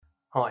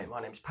Hi,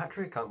 my name's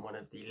Patrick. I'm one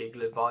of the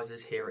legal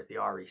advisors here at the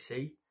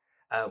REC.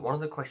 One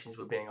of the questions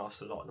we're being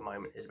asked a lot at the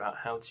moment is about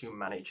how to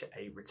manage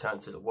a return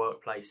to the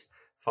workplace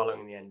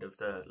following the end of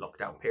the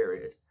lockdown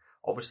period.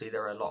 Obviously,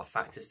 there are a lot of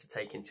factors to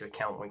take into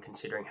account when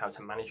considering how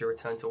to manage a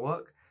return to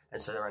work,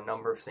 and so there are a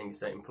number of things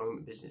that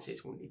employment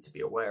businesses will need to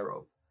be aware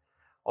of.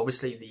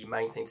 Obviously, the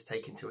main thing to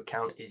take into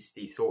account is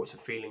the thoughts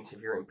and feelings of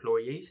your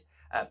employees,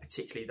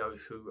 particularly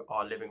those who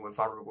are living with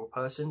vulnerable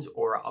persons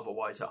or are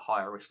otherwise at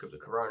higher risk of the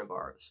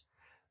coronavirus.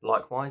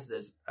 Likewise,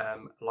 there's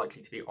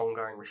likely to be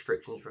ongoing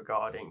restrictions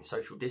regarding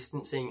social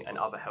distancing and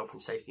other health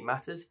and safety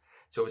matters.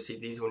 So obviously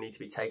these will need to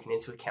be taken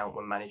into account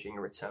when managing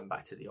a return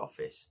back to the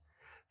office.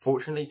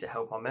 Fortunately, to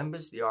help our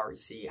members, the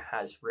REC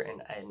has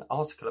written an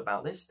article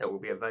about this that will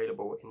be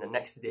available in the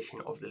next edition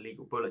of the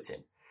Legal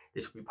Bulletin.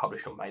 This will be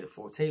published on May the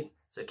 14th,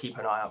 so keep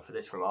an eye out for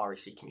this from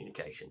REC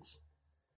Communications.